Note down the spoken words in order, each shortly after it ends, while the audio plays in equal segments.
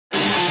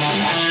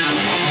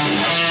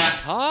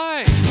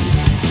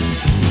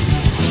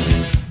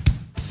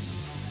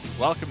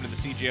Welcome to the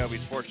CJOB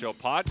Sports Show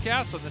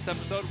podcast. On this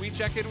episode, we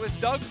check in with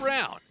Doug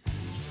Brown.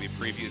 We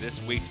preview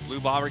this week's Blue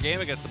Bomber game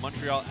against the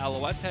Montreal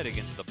Alouettes heading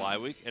into the bye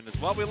week. And as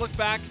well, we look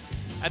back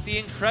at the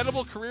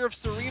incredible career of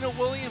Serena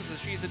Williams as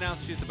she's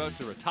announced she's about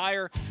to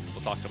retire.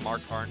 We'll talk to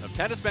Mark Harn of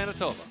Tennis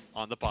Manitoba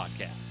on the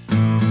podcast.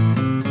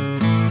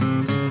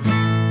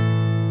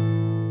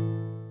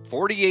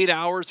 48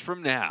 hours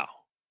from now,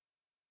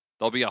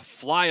 there'll be a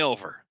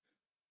flyover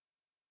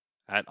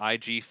at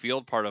IG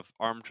Field, part of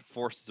Armed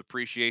Forces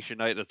Appreciation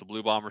Night, as the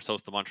Blue Bombers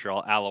host the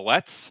Montreal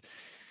Alouettes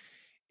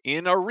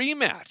in a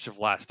rematch of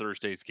last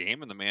Thursday's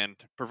game. And the man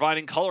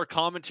providing color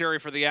commentary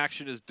for the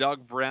action is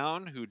Doug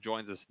Brown, who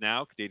joins us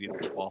now, Canadian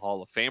Football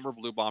Hall of Famer,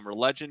 Blue Bomber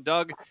legend.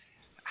 Doug,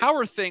 how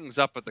are things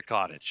up at the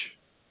cottage?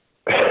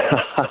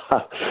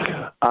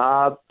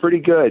 Pretty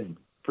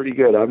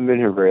good. I haven't been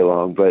here very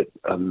long, but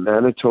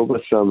Manitoba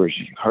summers,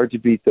 hard to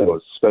beat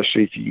those,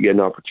 especially if you get an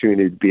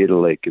opportunity to be at a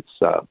lake. It's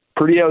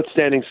pretty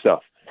outstanding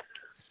stuff.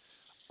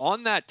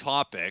 On that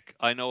topic,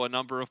 I know a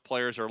number of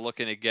players are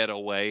looking to get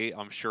away,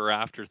 I'm sure,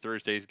 after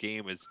Thursday's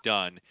game is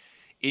done.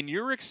 In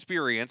your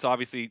experience,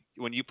 obviously,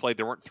 when you played,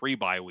 there weren't 3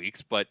 bye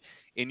weeks, but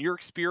in your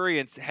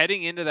experience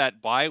heading into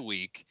that bye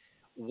week,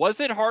 was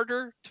it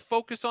harder to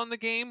focus on the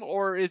game,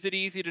 or is it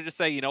easy to just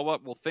say, you know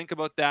what, we'll think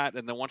about that,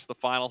 and then once the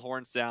final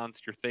horn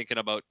sounds, you're thinking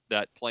about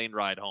that plane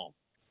ride home?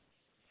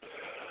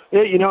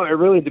 Yeah, it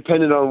really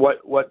depended on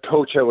what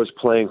coach I was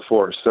playing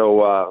for.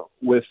 So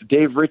with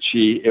Dave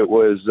Ritchie, it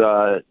was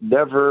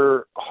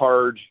never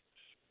hard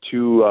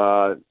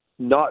to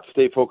not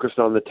stay focused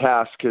on the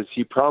task, because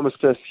he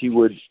promised us he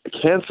would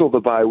cancel the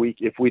bye week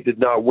if we did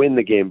not win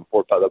the game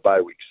before the bye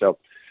week. So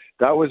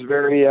that was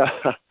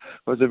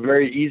a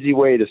very easy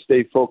way to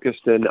stay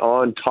focused and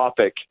on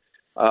topic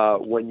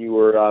when you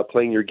were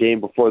playing your game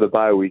before the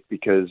bye week,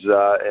 because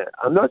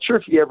I'm not sure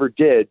if he ever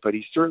did, but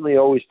he certainly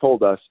always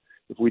told us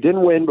if we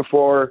didn't win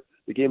before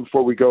the game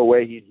before we go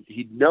away,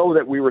 he'd know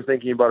that we were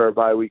thinking about our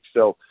bye week,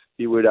 so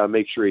he would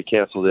make sure he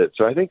canceled it.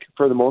 So I think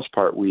for the most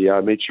part, we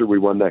made sure we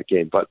won that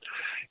game. But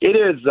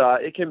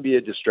it can be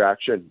a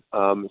distraction,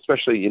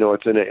 especially,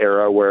 it's in an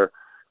era where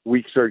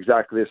weeks are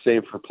exactly the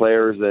same for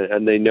players,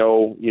 and they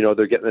know,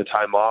 they're getting the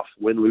time off,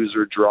 win, lose,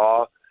 or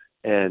draw.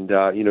 And,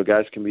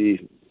 guys can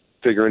be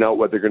figuring out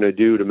what they're going to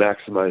do to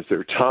maximize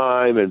their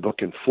time and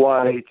booking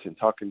flights and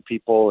talking to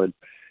people.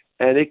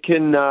 And it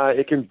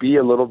can be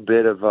a little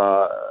bit of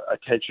a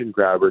attention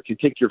grabber. It can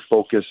take your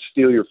focus,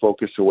 steal your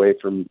focus away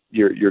from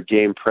your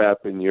game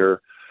prep and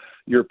your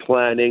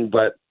planning.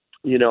 But,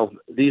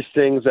 these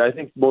things, I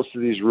think most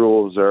of these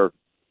rules are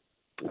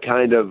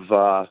kind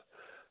of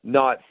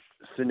not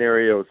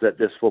scenarios that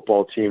this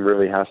football team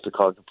really has to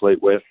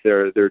contemplate with.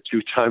 They're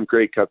 2-time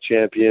Grey Cup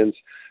champions.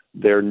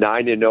 They're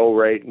 9-0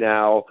 right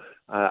now.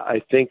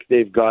 I think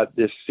they've got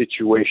this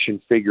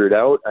situation figured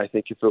out. I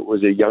think if it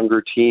was a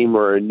younger team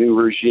or a new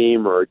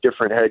regime or a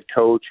different head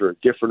coach or a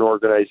different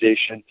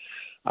organization,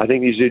 I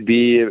think these would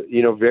be,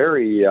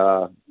 very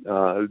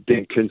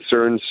big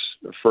concerns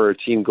for a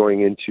team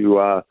going into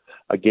a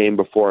game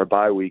before a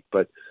bye week.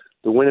 But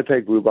the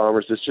Winnipeg Blue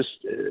Bombers, it's just,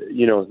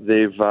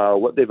 they've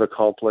what they've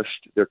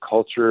accomplished. Their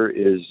culture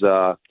is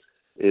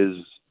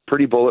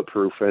pretty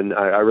bulletproof, and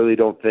I really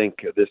don't think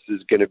this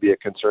is going to be a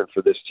concern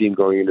for this team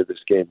going into this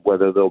game,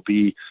 whether they'll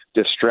be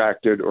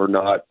distracted or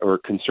not, or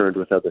concerned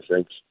with other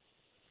things.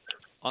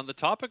 On the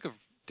topic of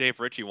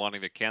Dave Ritchie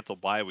wanting to cancel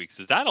bye weeks,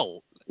 is that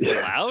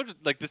allowed?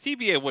 Like, the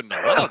CBA wouldn't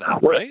allow that,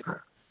 right?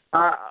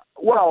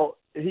 Well,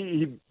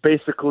 he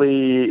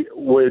basically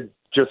would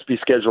just be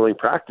scheduling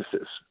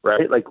practices,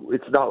 right? Like,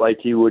 it's not like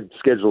he would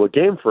schedule a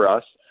game for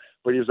us,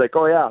 but he was like,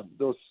 oh yeah,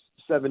 those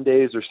 7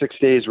 days or 6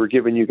 days we're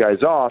giving you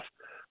guys off,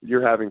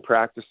 you're having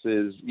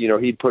practices,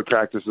 he'd put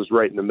practices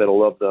right in the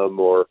middle of them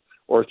or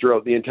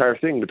throughout the entire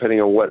thing, depending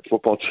on what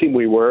football team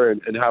we were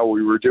and how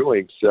we were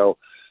doing. So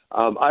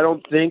I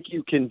don't think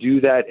you can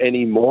do that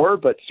anymore,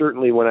 but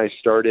certainly when I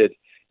started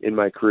in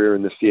my career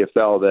in the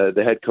CFL,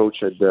 the head coach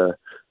had,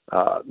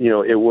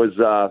 it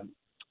was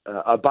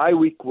a bye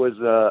week was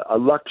a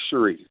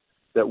luxury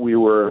that we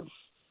were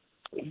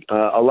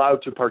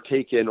allowed to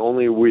partake in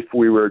only if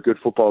we were a good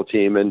football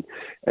team, and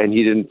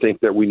he didn't think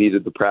that we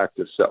needed the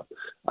practice. So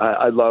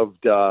I loved,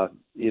 the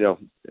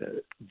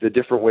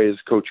different ways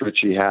Coach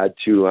Ritchie had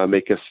to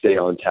make us stay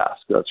on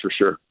task. That's for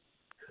sure.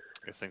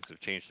 I guess things have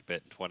changed a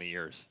bit in 20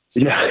 years. So.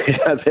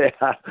 Yeah, they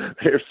have.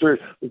 From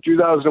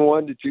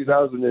 2001 to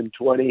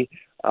 2020,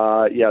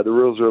 the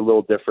rules are a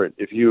little different.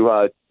 If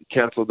you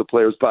canceled the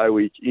players' bye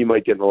week, you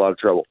might get in a lot of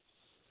trouble.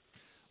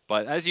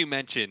 But as you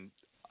mentioned,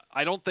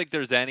 I don't think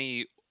there's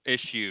any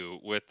issue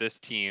with this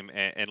team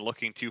and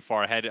looking too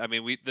far ahead. I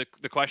mean,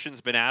 the question's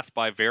been asked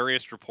by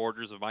various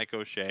reporters of Mike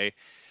O'Shea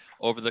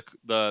over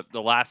the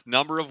last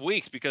number of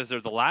weeks, because they're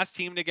the last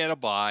team to get a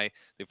bye.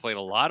 They've played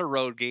a lot of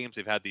road games.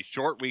 They've had these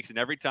short weeks, and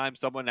every time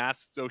someone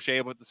asks O'Shea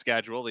about the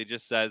schedule, he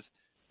just says,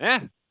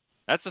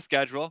 that's the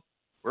schedule.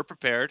 We're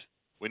prepared.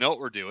 We know what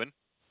we're doing.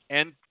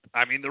 And,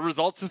 I mean, the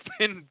results have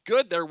been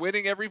good. They're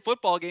winning every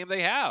football game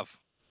they have.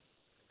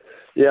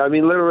 Yeah, I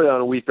mean, literally on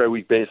a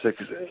week-by-week basis,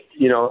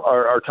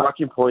 our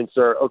talking points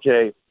are,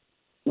 okay,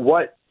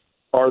 what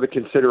are the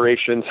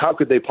considerations? How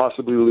could they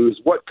possibly lose?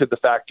 What could the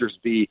factors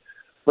be?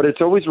 But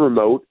it's always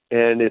remote,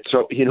 and it's,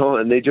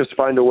 and they just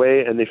find a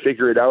way and they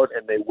figure it out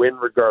and they win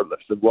regardless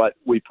of what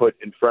we put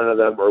in front of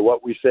them or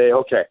what we say.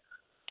 Okay,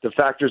 the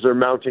factors are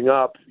mounting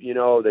up.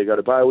 They got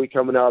a bye week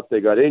coming up.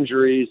 They got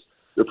injuries.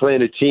 They're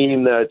playing a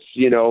team that's,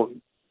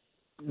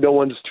 no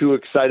one's too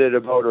excited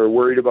about or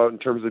worried about in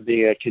terms of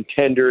being a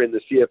contender in the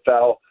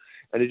CFL.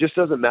 And it just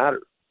doesn't matter.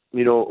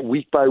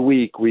 Week by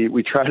week,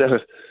 we try to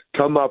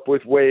come up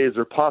with ways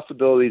or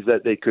possibilities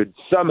that they could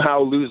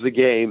somehow lose the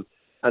game,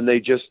 and they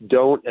just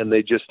don't, and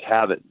they just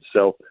haven't.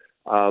 So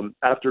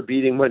after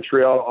beating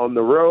Montreal on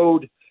the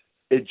road,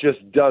 it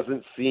just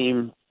doesn't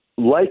seem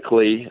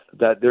likely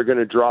that they're going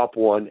to drop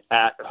one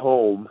at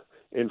home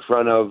in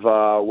front of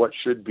what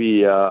should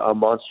be a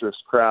monstrous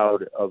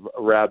crowd of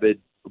rabid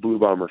Blue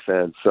Bomber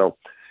fans. So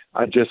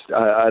I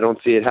don't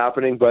see it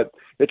happening, but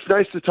it's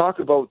nice to talk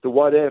about the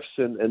what ifs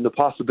and the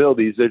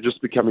possibilities. They're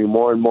just becoming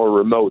more and more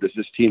remote as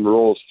this team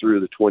rolls through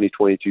the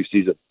 2022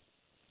 season.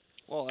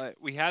 Well,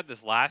 we had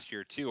this last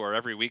year too, where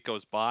every week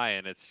goes by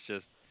and it's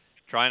just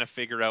trying to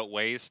figure out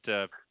ways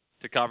to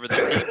cover the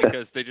team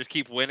because they just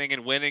keep winning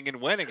and winning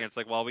and winning. And it's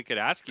like, well, we could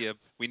ask you,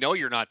 we know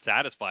you're not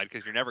satisfied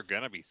because you're never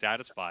going to be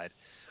satisfied,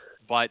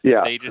 but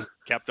they just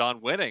kept on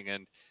winning.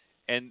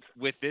 And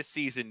with this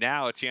season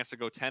now, a chance to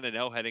go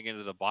 10-0 heading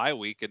into the bye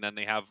week, and then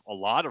they have a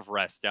lot of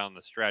rest down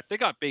the stretch. They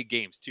got big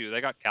games too. They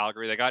got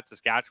Calgary, they got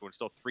Saskatchewan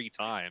still 3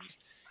 times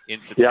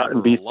in September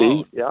and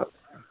BC, alone.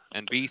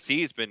 And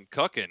BC's been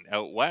cooking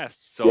out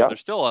west, so there's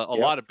still a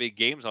lot of big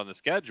games on the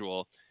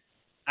schedule.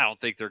 I don't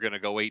think they're going to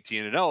go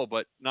 18-0,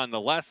 but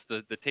nonetheless,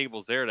 the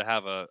table's there to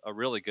have a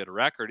really good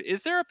record.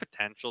 Is there a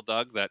potential,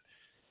 Doug, that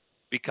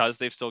because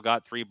they've still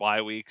got 3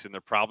 bye weeks and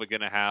they're probably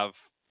going to have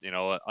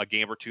a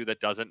game or 2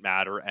 that doesn't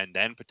matter, and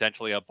then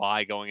potentially a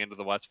bye going into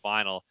the West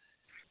Final,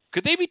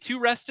 could they be too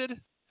rested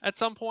at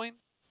some point?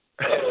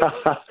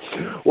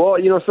 Well,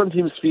 some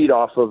teams feed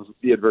off of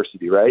the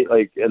adversity, right?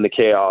 And the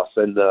chaos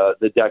and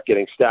the deck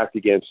getting stacked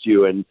against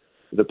you and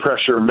the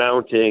pressure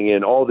mounting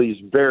and all these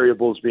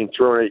variables being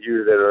thrown at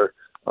you that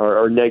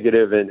are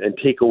negative and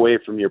take away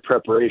from your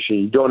preparation.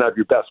 You don't have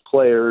your best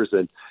players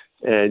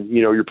and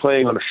you're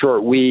playing on a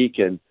short week,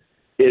 and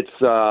it's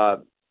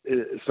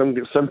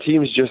some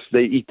teams just,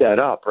 they eat that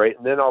up, right?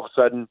 And then all of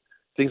a sudden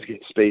things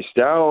get spaced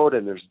out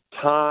and there's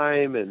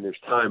time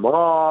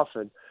off.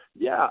 And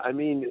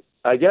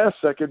I guess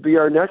that could be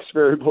our next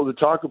variable to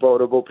talk about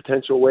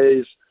potential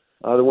ways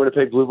the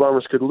Winnipeg Blue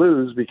Bombers could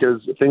lose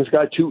because things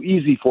got too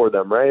easy for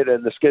them, right?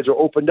 And the schedule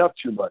opened up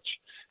too much,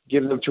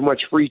 giving them too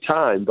much free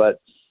time.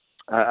 But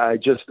I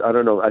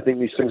don't know. I think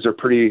these things are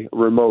pretty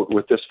remote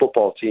with this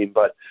football team,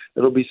 but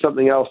it'll be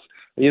something else.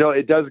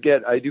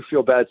 I do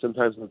feel bad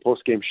sometimes in the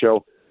post-game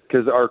show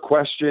because our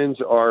questions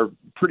are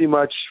pretty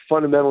much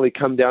fundamentally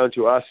come down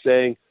to us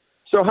saying,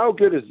 so how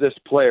good is this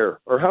player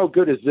or how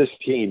good is this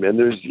team? And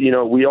there's,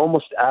 we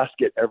almost ask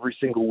it every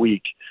single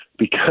week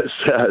because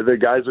the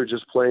guys are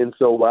just playing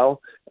so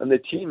well and the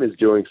team is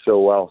doing so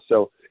well.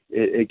 So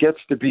it gets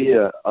to be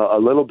a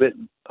little bit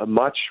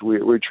much.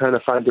 We're trying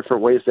to find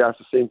different ways to ask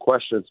the same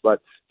questions,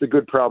 but it's a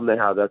good problem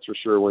to have, that's for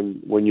sure,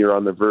 when you're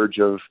on the verge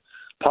of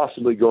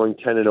possibly going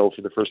 10-0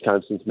 for the first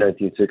time since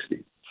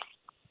 1960.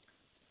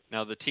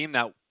 Now, the team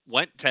that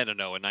went 10-0 in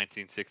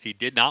 1960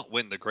 did not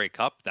win the Grey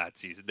Cup that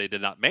season. They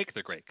did not make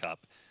the Grey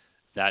Cup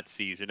that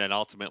season, and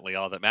ultimately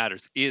all that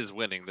matters is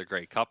winning the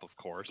Grey Cup, of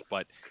course.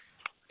 But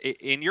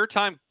in your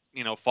time,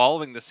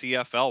 following the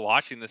CFL,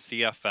 watching the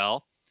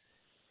CFL,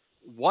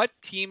 what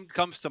team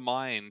comes to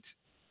mind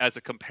as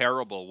a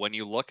comparable when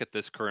you look at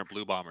this current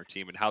Blue Bomber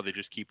team and how they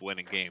just keep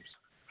winning games?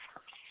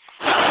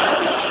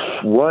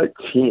 What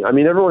team?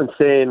 Everyone's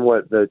saying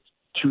the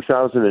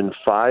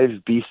 2005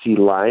 BC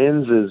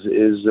Lions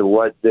is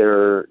what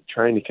they're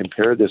trying to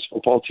compare this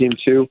football team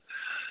to.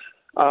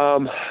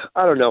 I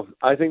don't know.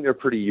 I think they're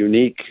pretty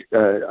unique.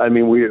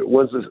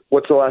 What's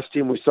the last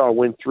team we saw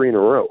win 3 in a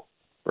row?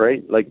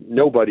 Right? Like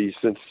nobody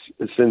since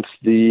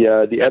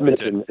the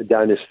Edmonton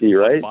dynasty,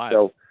 right?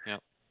 So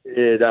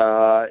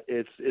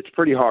it's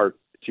pretty hard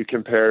to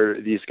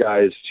compare these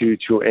guys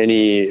to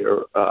any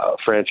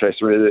franchise.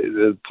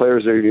 The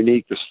players are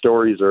unique. The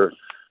stories are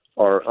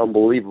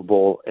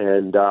unbelievable,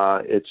 and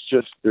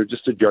they're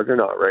just a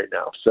juggernaut right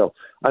now. So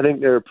I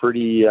think they're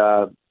pretty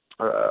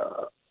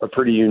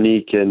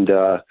unique, and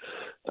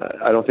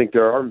I don't think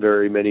there are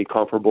very many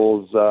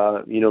comparables,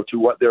 to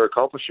what they're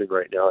accomplishing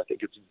right now. I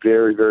think it's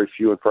very, very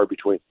few and far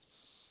between.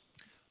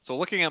 So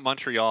looking at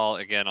Montreal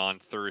again on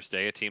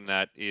Thursday, a team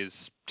that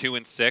is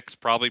 2-6,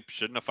 probably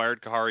shouldn't have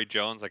fired Kahari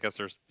Jones. I guess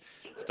there's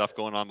stuff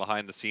going on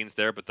behind the scenes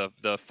there, but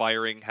the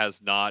firing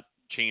has not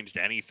changed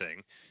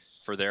anything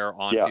for their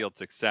on-field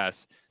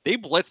success. They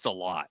blitzed a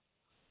lot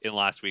in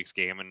last week's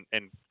game,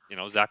 and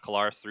Zach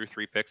Collaros threw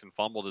 3 picks and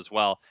fumbled as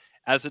well.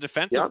 As a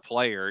defensive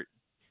player,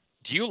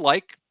 do you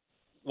like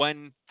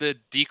when the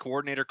D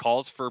coordinator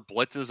calls for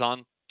blitzes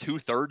on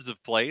 2/3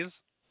 of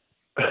plays?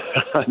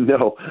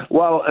 No.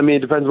 Well, it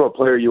depends what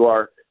player you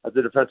are. As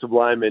a defensive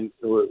lineman,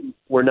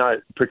 we're not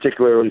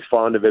particularly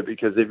fond of it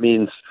because it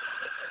means,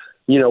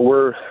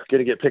 we're going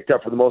to get picked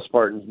up for the most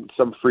part, and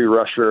some free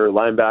rusher,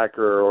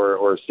 linebacker,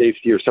 or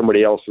safety, or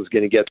somebody else is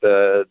going to get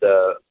the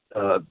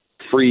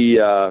free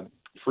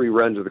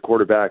run to the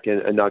quarterback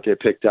and not get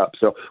picked up.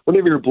 So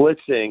whenever you're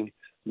blitzing,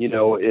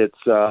 it's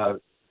kind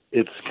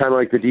of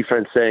like the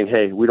defense saying,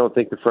 "Hey, we don't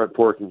think the front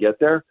four can get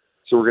there,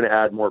 so we're going to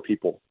add more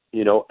people."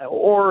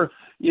 Or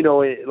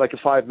like a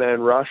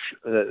 5-man rush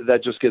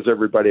that just gives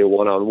everybody a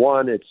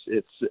one-on-one.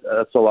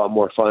 That's a lot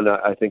more fun,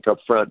 I think, up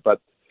front,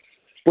 but.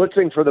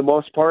 Blitzing, for the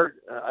most part,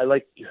 I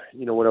like,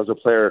 when I was a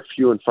player,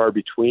 few and far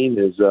between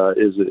is a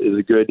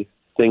good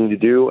thing to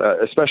do,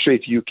 especially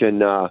if you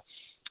can,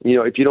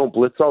 if you don't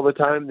blitz all the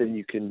time, then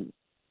you can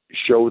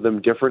show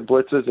them different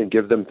blitzes and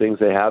give them things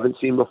they haven't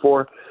seen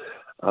before.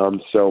 But,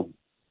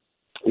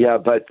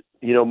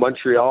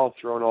 Montreal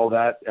throwing all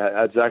that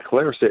at Zach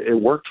Collaros,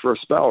 it worked for a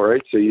spell,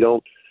 right? So you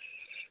don't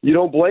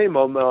blame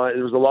them.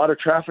 There was a lot of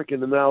traffic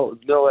in the middle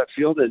of that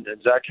field, and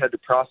Zach had to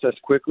process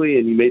quickly,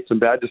 and he made some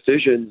bad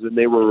decisions, and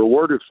they were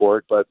rewarded for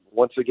it. But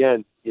once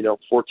again,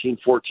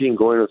 14-14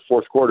 going into the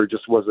fourth quarter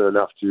just wasn't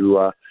enough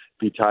to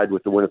be tied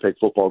with the Winnipeg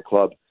Football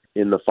Club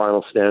in the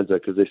final stanza,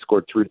 because they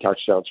scored 3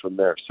 touchdowns from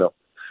there. So,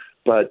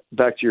 but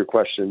back to your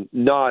question,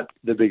 not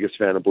the biggest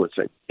fan of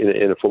blitzing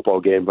in a football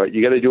game, but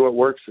you got to do what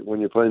works when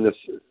you're playing this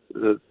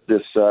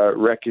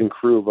wrecking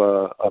crew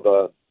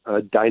of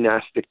a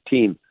dynastic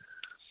team.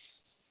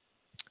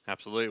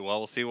 Absolutely. Well,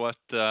 we'll see what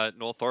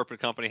Noel Thorpe and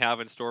company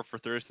have in store for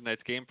Thursday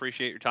night's game.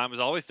 Appreciate your time as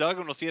always, Doug,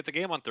 and we'll see you at the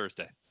game on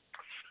Thursday.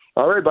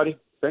 All right, buddy.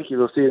 Thank you.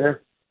 We'll see you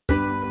there.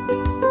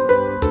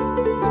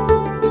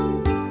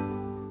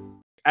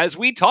 As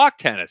we talk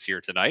tennis here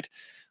tonight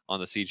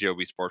on the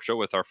CJOB Sports Show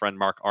with our friend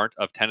Mark Arndt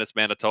of Tennis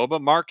Manitoba.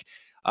 Mark,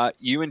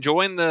 you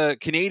enjoying the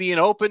Canadian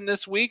Open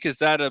this week? Is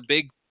that a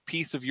big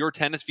piece of your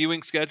tennis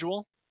viewing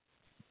schedule?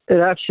 It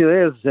actually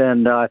is,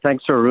 and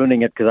thanks for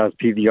ruining it, because I was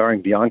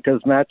PVRing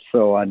Bianca's match,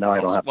 so now I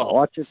don't have to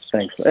watch it.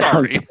 Thanks.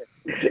 Sorry.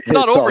 It's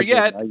not over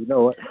yet. You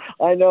know what?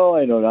 I know.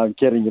 I'm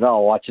kidding.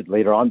 I'll watch it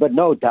later on. But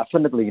no,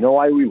 definitely. You know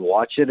why we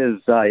watch it is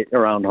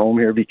around home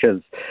here,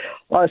 because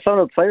some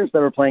of the players that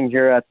are playing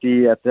here at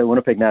the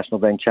Winnipeg National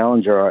Bank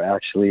Challenger are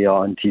actually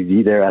on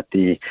TV there at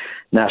the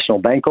National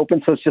Bank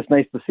Open. So it's just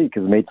nice to see,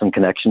 because I made some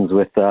connections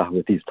with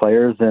these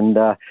players, and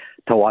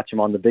to watch them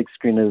on the big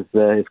screen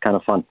is kind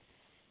of fun.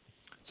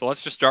 So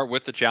let's just start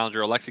with the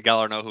challenger, Alexei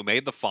Galarneau, who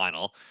made the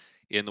final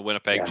in the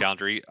Winnipeg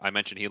Challenger. I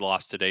mentioned he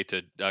lost today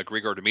to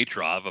Grigor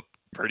Dimitrov, a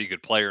pretty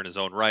good player in his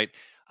own right.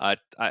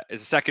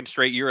 It's a second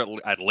straight year,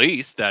 at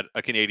least, that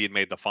a Canadian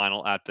made the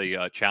final at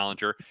the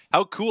Challenger.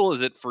 How cool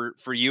is it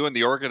for you and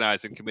the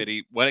organizing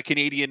committee when a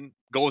Canadian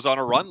goes on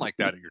a run like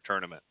that at your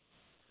tournament?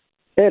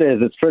 It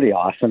is. It's pretty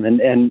awesome.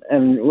 And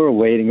we're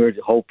waiting. We're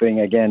hoping,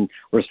 again,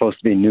 we're supposed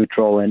to be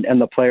neutral. And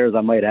the players,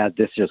 I might add,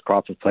 this year's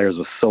crop of players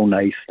was so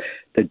nice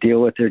to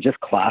deal with. They're just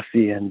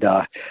classy. And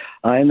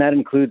that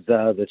includes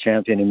the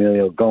champion,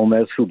 Emilio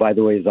Gomez, who, by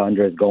the way, is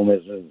Andres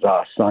Gomez's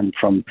son.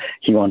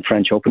 He won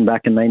French Open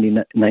back in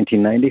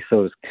 1990.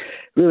 So it's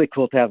really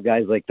cool to have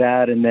guys like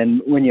that. And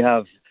then when you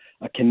have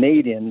a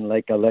Canadian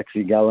like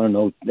Alexei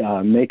Galarneau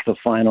make the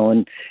final.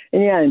 And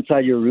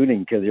inside you're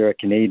rooting, because you're a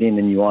Canadian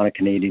and you want a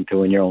Canadian to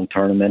win your own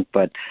tournament.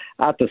 But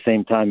at the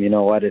same time, you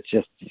know what? It's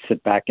just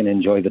sit back and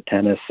enjoy the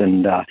tennis.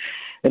 And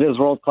it is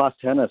world-class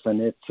tennis.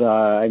 And it's,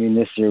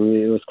 this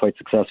year it was quite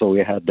successful. We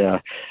had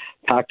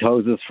packed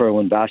houses for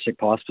when Vasek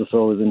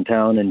Pospisil was in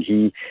town, and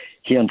he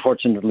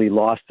unfortunately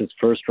lost his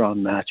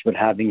first-round match, but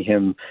having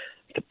him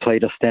to play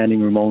to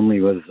standing room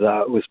only was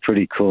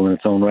pretty cool in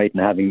its own right.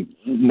 And having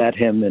met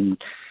him, and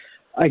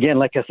again,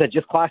 like I said,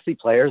 just classy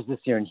players this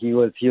year, and he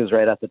was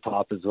right at the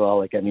top as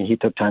well. He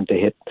took time to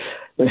hit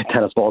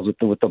tennis balls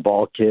with the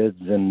ball kids,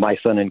 and my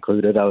son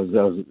included. I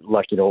was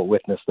lucky to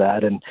witness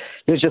that, and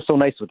he was just so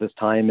nice with his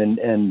time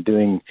and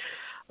doing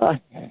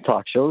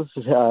talk shows.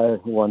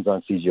 One's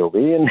on CJOB,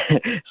 and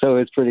so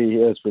it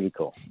was pretty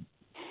cool.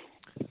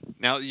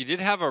 Now, you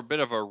did have a bit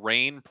of a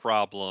rain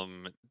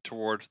problem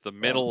towards the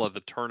middle of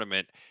the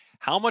tournament.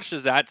 How much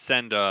does that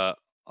send a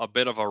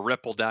bit of a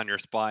ripple down your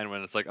spine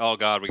when it's like, oh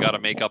God, we got to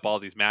make up all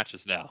these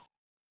matches now?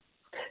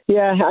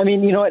 Yeah,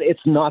 you know what?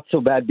 It's not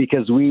so bad,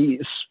 because we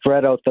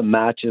spread out the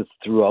matches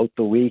throughout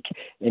the week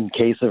in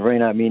case of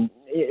rain.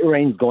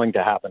 Rain's going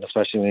to happen,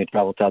 especially when you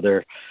travel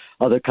to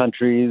other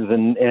countries,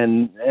 and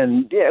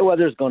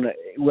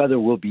weather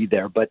will be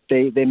there, but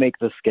they make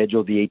the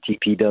schedule, the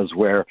ATP does,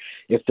 where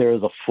if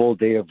there's a full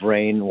day of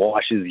rain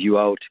washes you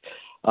out,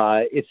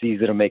 it's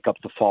easy to make up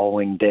the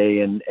following day.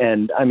 And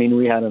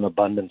we had an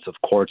abundance of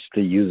courts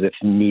to use if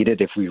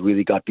needed. If we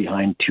really got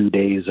behind 2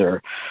 days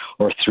or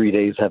 3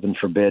 days, heaven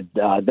forbid,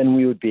 then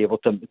we would be able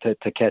to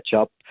catch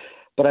up.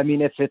 But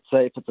if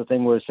it's a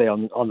thing where, say,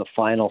 on the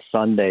final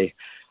Sunday,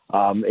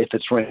 if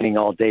it's raining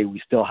all day,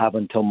 we still have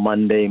until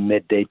Monday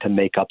midday to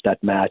make up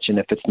that match. And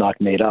if it's not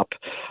made up,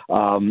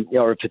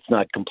 or if it's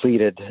not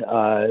completed,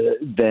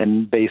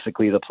 then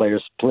basically the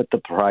players split the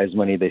prize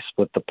money, they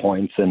split the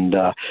points, and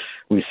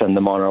we send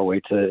them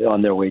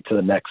on their way to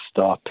the next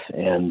stop.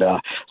 And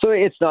so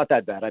it's not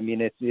that bad.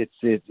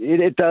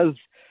 It does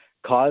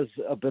cause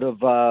a bit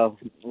of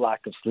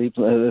lack of sleep.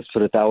 Let's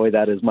put it that way.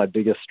 That is my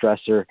biggest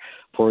stressor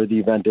for the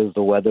event, is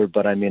the weather.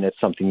 But I mean, it's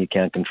something you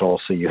can't control,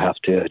 so you have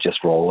to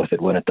just roll with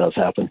it when it does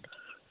happen.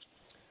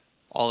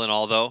 All in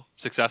all, though,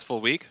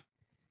 successful week?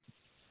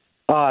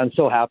 I'm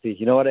so happy.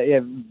 You know what?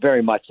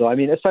 Very much so. I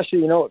mean,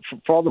 especially,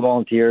 for all the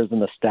volunteers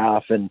and the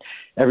staff and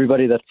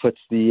everybody that puts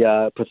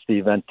the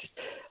event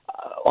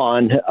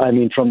on. I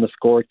mean, from the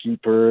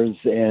scorekeepers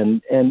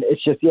and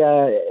it's just,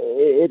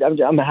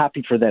 I'm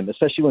happy for them,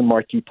 especially when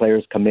marquee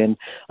players come in.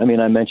 I mean,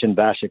 I mentioned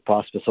Vasek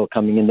Pospisil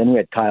coming in. Then we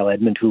had Kyle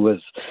Edmund, who was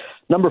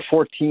number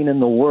 14 in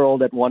the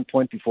world at one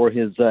point before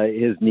his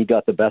knee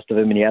got the best of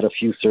him, and he had a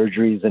few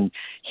surgeries, and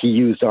he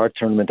used our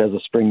tournament as a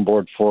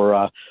springboard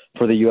for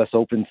the U.S.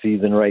 Open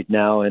season right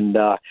now. And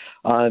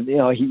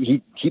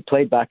he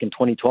played back in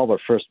 2012, our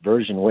first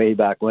version, way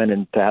back when,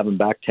 and to have him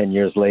back 10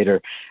 years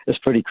later is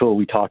pretty cool.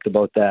 We talked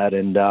about that,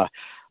 and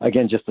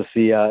again, just to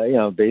see,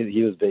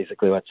 he was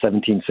basically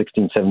 17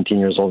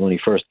 years old when he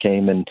first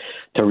came, and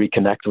to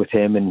reconnect with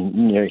him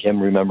and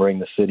him remembering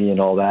the city and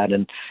all that.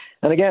 And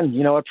again,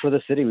 for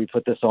the city, we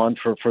put this on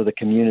for the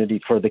community,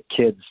 for the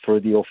kids, for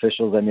the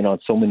officials. I mean, on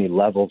so many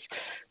levels,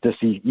 this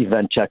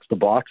event checks the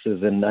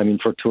boxes. And I mean,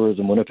 for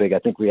Tourism Winnipeg, I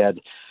think we had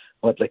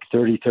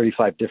 30,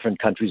 35 different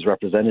countries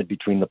represented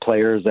between the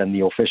players and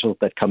the officials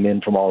that come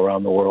in from all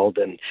around the world.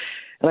 And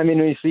I mean,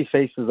 when you see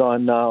faces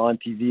on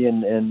TV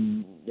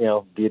and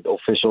the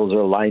officials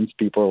or lines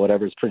people or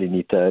whatever, it's pretty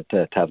neat to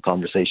have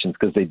conversations,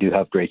 because they do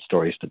have great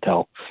stories to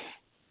tell.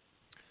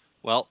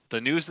 Well, the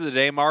news of the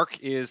day, Mark,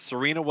 is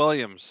Serena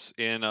Williams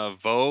in a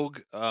Vogue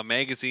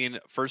magazine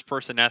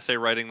first-person essay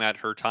writing that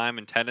her time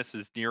in tennis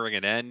is nearing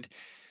an end.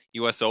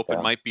 U.S.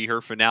 Open might be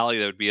her finale.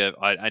 That would be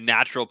a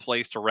natural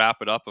place to wrap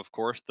it up, of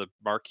course, the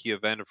marquee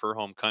event of her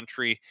home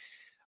country.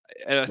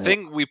 A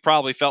thing we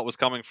probably felt was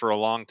coming for a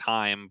long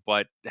time,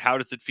 but how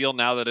does it feel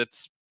now that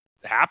it's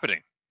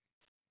happening?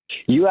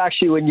 You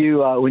actually, when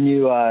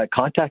you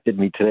contacted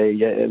me today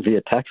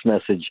via text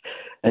message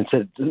and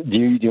said,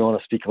 do you want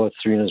to speak about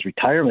Serena's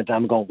retirement?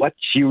 I'm going, what?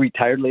 She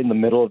retired in the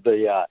middle of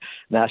the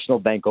National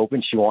Bank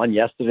Open. She won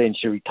yesterday and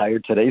she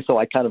retired today. So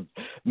I kind of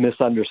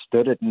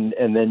misunderstood it and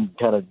then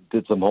kind of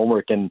did some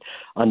homework and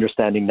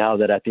understanding now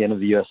that at the end of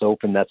the U.S.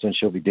 Open, that's when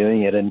she'll be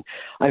doing it. And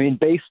I mean,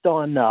 based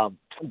on,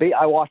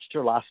 I watched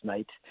her last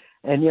night,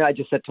 and I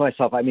just said to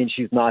myself, I mean,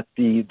 she's not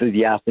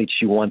the athlete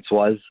she once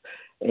was.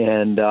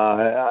 And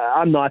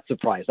I'm not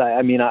surprised.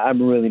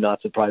 I'm really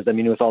not surprised. I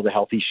mean, with all the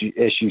health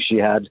issues she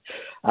had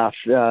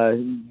after,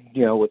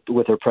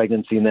 with her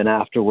pregnancy, and then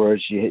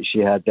afterwards she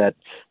had that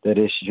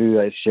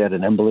issue. She had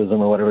an embolism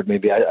or whatever.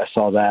 Maybe I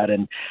saw that,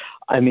 and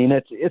I mean,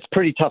 it's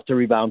pretty tough to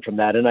rebound from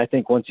that. And I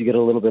think once you get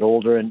a little bit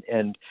older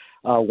and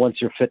once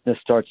your fitness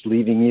starts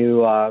leaving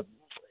you.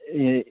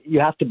 You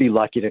have to be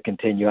lucky to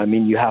continue. I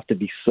mean, you have to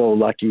be so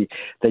lucky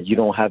that you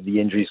don't have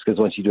the injuries, because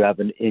once you do have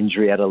an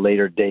injury at a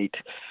later date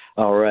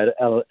or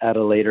at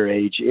a later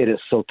age, it is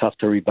so tough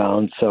to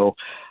rebound. So,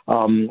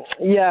 I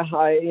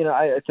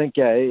think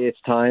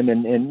it's time,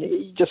 and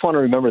you just want to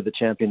remember the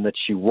champion that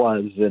she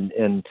was,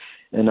 and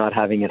not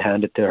having it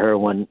handed to her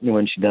when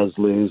she does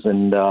lose,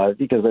 and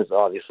because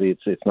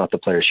it's not the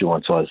player she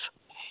once was.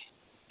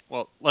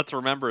 Well, let's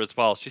remember as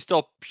well, she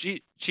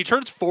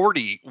turns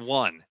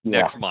 41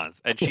 next month,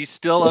 and she's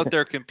still out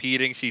there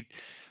competing. She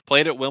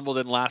played at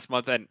Wimbledon last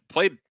month and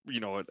played,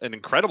 an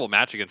incredible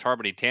match against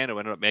Harmony Tan, who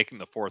ended up making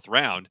the fourth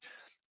round.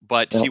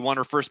 But she won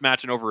her first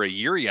match in over a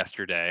year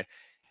yesterday.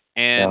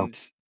 And,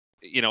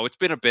 it's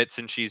been a bit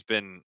since she's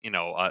been,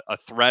 a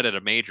threat at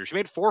a major. She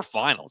made 4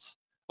 finals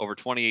over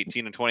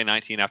 2018 and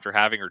 2019 after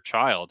having her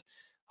child.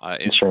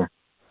 Sure.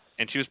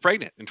 And she was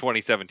pregnant in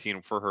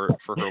 2017 for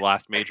her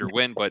last major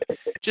win. But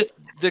just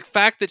the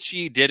fact that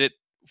she did it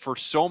for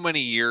so many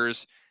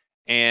years,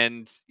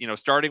 and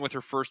starting with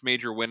her first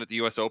major win at the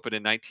U.S. Open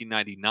in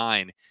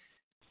 1999,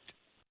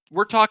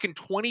 we're talking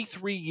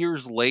 23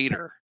 years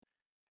later.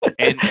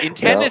 And in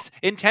tennis,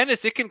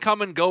 it can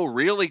come and go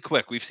really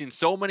quick. We've seen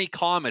so many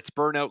comets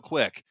burn out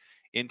quick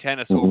in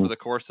tennis over the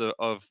course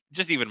of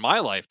just even my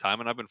lifetime,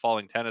 and I've been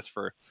following tennis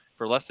for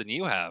less than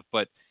you have.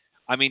 But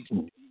I mean,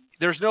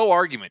 there's no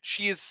argument.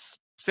 She is,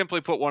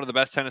 simply put, one of the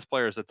best tennis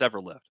players that's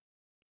ever lived.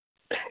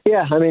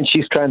 Yeah, I mean,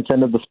 she's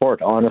transcended the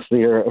sport,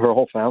 honestly, her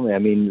whole family. I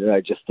mean,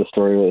 just the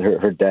story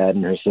with her dad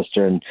and her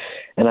sister, and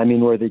I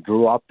mean, where they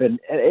grew up. And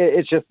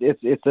it's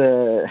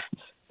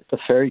a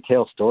fairy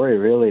tale story,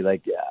 really.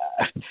 Like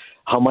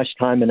how much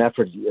time and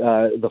effort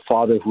the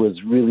father, who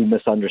was really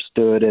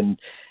misunderstood and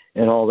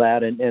all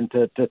that, and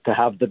to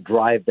have the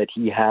drive that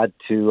he had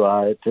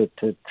to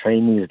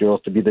train these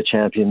girls to be the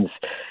champions.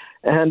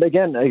 And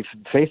again, I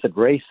face it,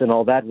 race and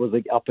all that was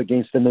up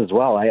against him as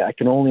well. I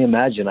can only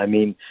imagine. I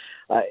mean,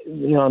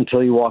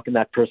 until you walk in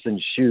that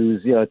person's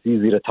shoes, it's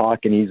easy to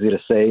talk and easy to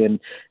say. And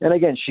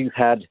again, she's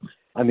had,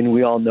 I mean,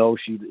 we all know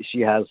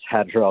she has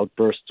had her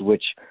outbursts,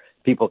 which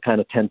people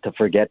kind of tend to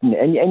forget.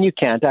 And you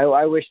can't.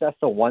 I wish that's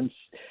the one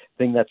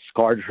thing that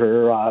scarred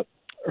her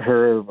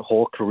her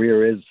whole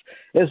career is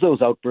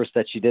those outbursts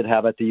that she did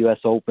have at the U.S.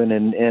 Open,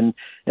 and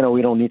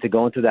we don't need to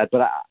go into that.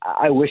 But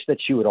I wish that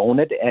she would own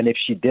it, and if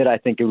she did, I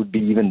think it would be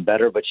even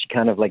better. But she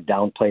kind of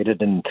downplayed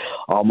it and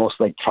almost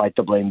tried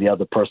to blame the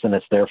other person.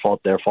 It's their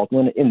fault,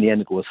 when in the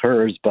end it was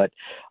hers. But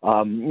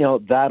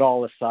that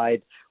all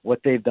aside, what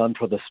they've done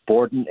for the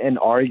sport, and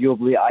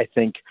arguably, I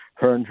think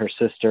her and her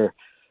sister.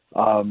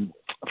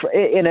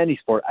 In any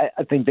sport,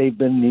 I think they've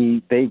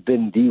been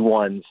the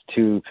ones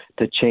to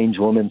change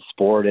women's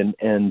sport,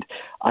 and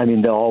I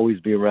mean they'll always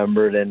be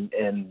remembered, and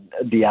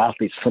the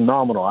athletes,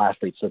 phenomenal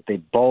athletes that they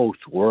both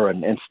were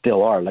and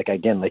still are. Like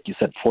you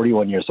said,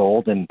 41 years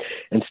old and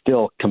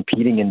still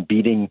competing and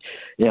beating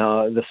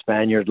the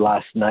Spaniard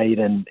last night,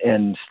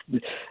 and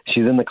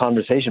she's in the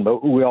conversation.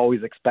 But we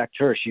always expect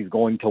her; she's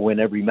going to win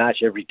every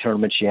match, every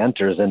tournament she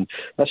enters, and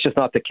that's just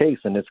not the case.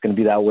 And it's going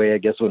to be that way, I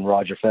guess, when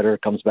Roger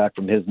Federer comes back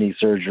from his knee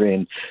surgery,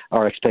 and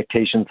our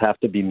expectations have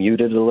to be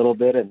muted a little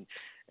bit, and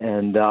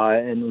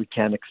we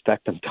can't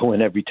expect them to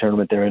win every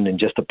tournament they're in, and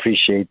just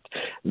appreciate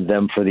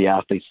them for the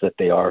athletes that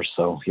they are.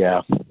 So,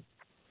 yeah.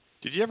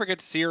 Did you ever get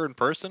to see her in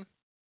person?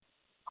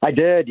 I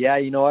did. Yeah.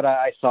 You know what?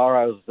 I saw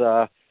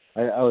her.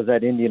 I was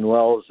at Indian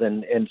Wells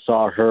and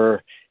saw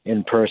her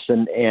in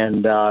person,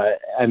 and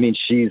I mean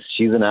she's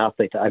an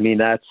athlete. I mean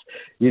that's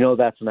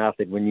an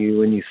athlete when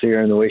you see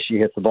her and the way she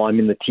hits the ball. I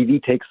mean the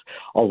TV takes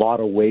a lot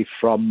away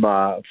from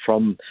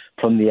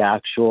the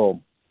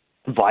actual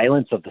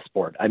violence of the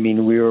sport. I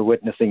mean we were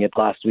witnessing it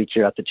last week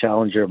here at the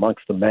Challenger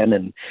amongst the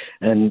men,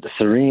 and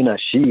Serena,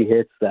 she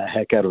hits the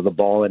heck out of the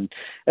ball, and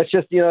it's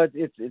just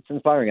it's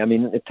inspiring. I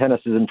mean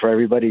tennis isn't for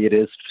everybody. It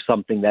is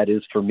something that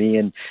is for me,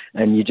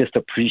 and you just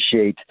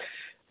appreciate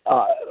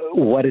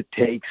what it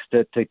takes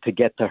to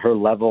get to her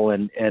level,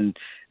 and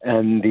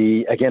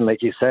the, again,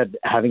 like you said,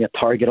 having a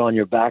target on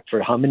your back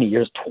for how many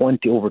years,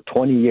 over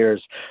 20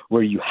 years,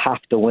 where you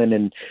have to win,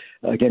 and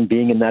again,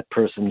 being in that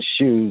person's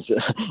shoes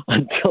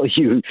until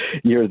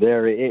you're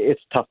there,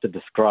 it's tough to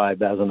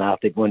describe as an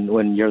athlete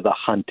when you're the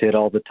hunted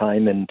all the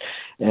time, and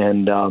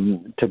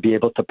to be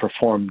able to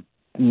perform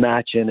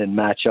match in and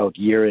match out,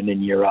 year in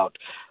and year out,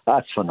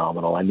 that's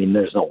phenomenal. I mean,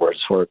 there's no words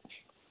for it.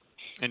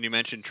 And you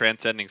mentioned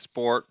transcending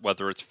sport,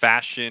 whether it's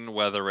fashion,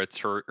 whether it's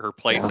her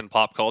place in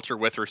pop culture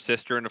with her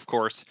sister, and of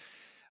course,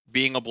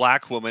 being a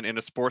black woman in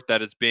a sport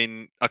that has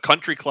been a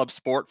country club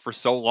sport for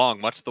so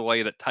long, much the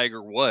way that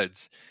Tiger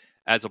Woods,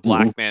 as a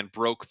black man,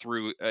 broke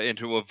through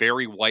into a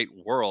very white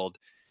world.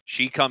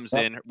 She comes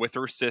in with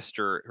her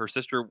sister. Her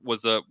sister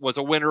was a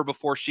winner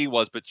before she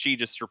was, but she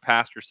just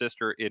surpassed her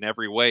sister in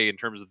every way in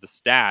terms of the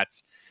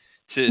stats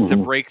to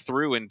break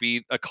through and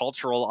be a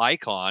cultural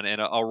icon and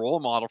a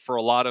role model for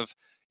a lot of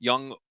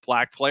young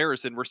black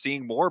players. And we're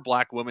seeing more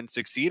black women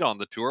succeed on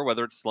the tour,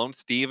 whether it's Sloane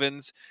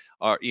Stephens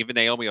or even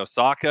Naomi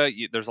Osaka.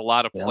 There's a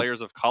lot of players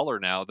of color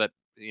now that,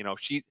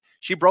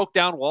 she broke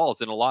down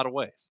walls in a lot of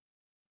ways.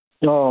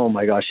 Oh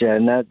my gosh. Yeah.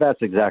 And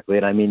that's exactly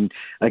it. I mean,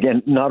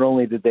 again, not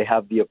only did they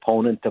have the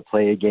opponent to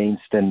play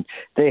against, and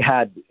they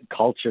had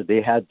culture,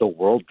 they had the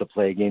world to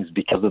play against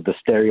because of the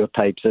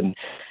stereotypes and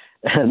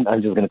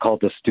I'm just going to call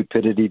it the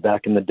stupidity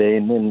back in the day,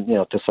 and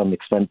to some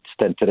extent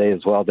today as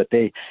well, that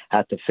they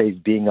had to face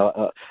being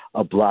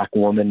a black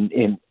woman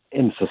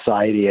in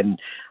society, and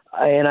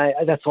I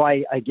that's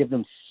why I give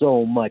them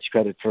so much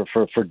credit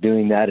for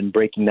doing that and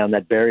breaking down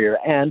that barrier.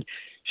 And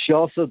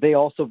they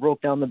also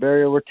broke down the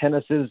barrier where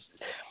tennis is,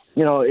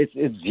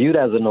 it's viewed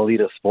as an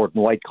elitist sport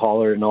and white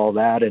collar and all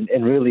that,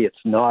 and really it's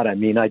not. I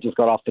mean, I just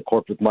got off the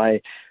court with my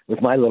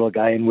little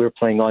guy, and we were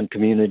playing on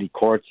community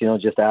courts,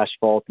 just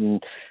asphalt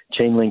and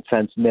chain link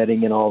fence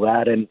netting and all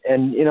that, and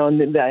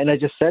I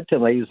just said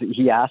to him,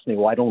 he asked me,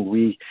 why don't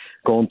we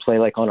go and play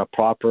on a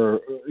proper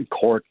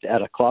court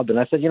at a club? And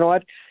I said, you know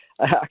what,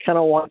 I kind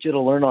of want you to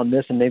learn on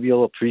this, and maybe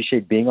you'll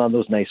appreciate being on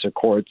those nicer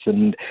courts,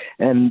 and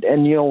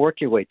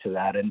work your way to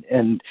that.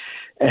 And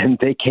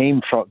they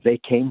came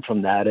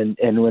from that,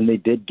 and when they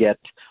did get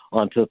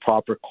onto the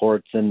proper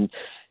courts, and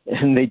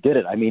they did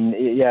it. I mean,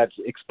 yeah, it's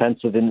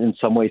expensive in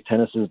some ways,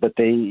 tennis is, but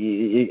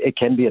it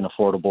can be an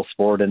affordable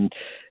sport, and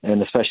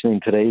especially in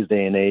today's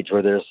day and age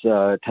where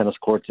there's tennis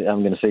courts.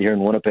 I'm going to say here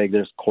in Winnipeg,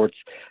 there's courts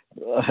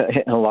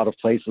in a lot of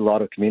places, a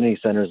lot of community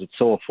centers. It's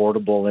so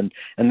affordable,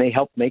 and they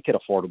help make it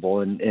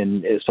affordable,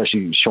 and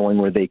especially showing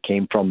where they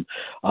came from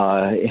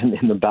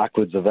in the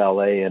backwoods of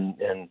LA, and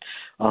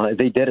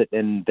they did it.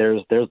 And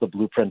there's the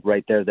blueprint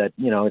right there that,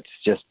 it's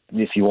just,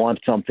 if you want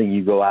something,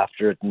 you go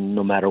after it, and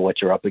no matter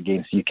what you're up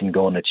against, you can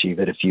go and achieve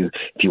it if you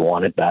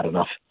want it bad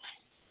enough.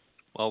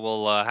 Well,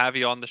 we'll have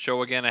you on the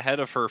show again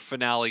ahead of her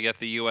finale at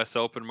the U.S.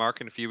 Open,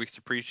 Mark, in a few weeks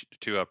to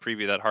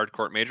preview that hard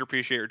court major.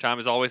 Appreciate your time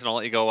as always, and I'll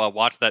let you go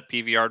watch that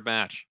PVR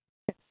match.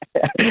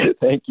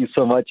 Thank you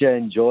so much.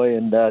 Enjoy,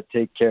 and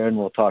take care, and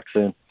we'll talk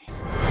soon.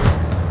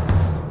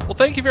 Well,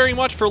 thank you very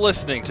much for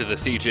listening to the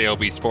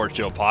CJOB Sports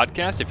Show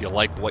podcast. If you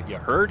like what you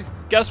heard,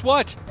 guess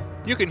what?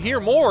 You can hear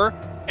more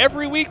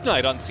every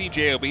weeknight on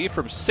CJOB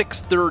from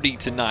 6:30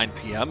 to 9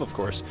 p.m. Of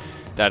course,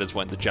 that is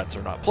when the Jets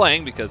are not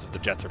playing, because if the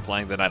Jets are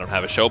playing, then I don't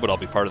have a show, but I'll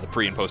be part of the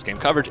pre- and post-game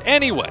coverage.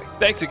 Anyway,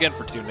 thanks again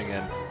for tuning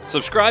in.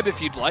 Subscribe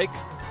if you'd like.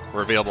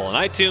 We're available on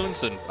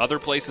iTunes and other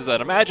places,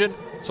 I'd imagine.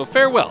 So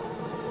farewell,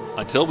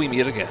 until we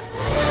meet again.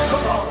 So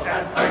long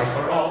and thanks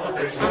for all the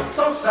fish.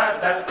 So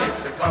sad that it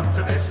should come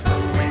to this.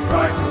 We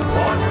try to